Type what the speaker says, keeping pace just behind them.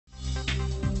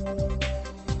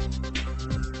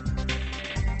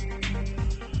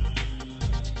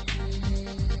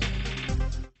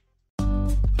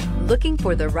Looking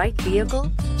for the right vehicle?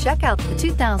 Check out the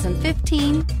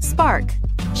 2015 Spark.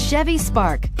 Chevy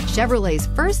Spark, Chevrolet's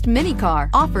first mini car,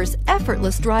 offers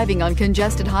effortless driving on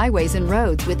congested highways and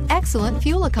roads with excellent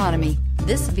fuel economy.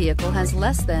 This vehicle has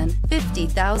less than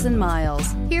 50,000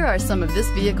 miles. Here are some of this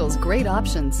vehicle's great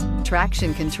options: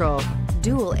 traction control,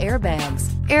 dual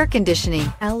airbags, air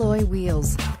conditioning, alloy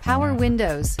wheels, power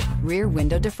windows, rear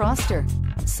window defroster,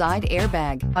 side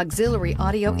airbag, auxiliary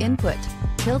audio input,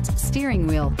 tilt steering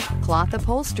wheel, cloth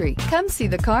upholstery. Come see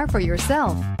the car for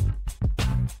yourself.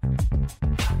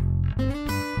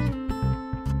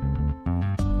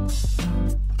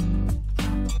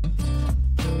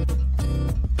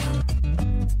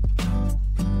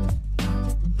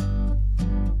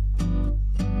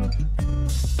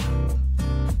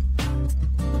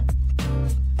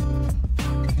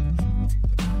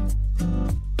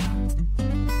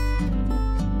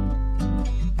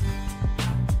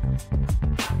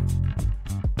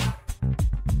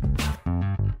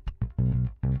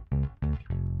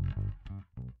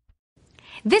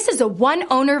 This is a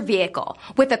one-owner vehicle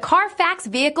with a Carfax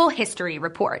Vehicle History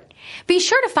Report. Be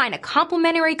sure to find a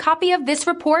complimentary copy of this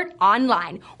report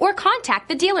online or contact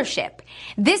the dealership.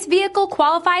 This vehicle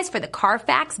qualifies for the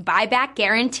Carfax Buyback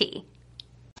Guarantee.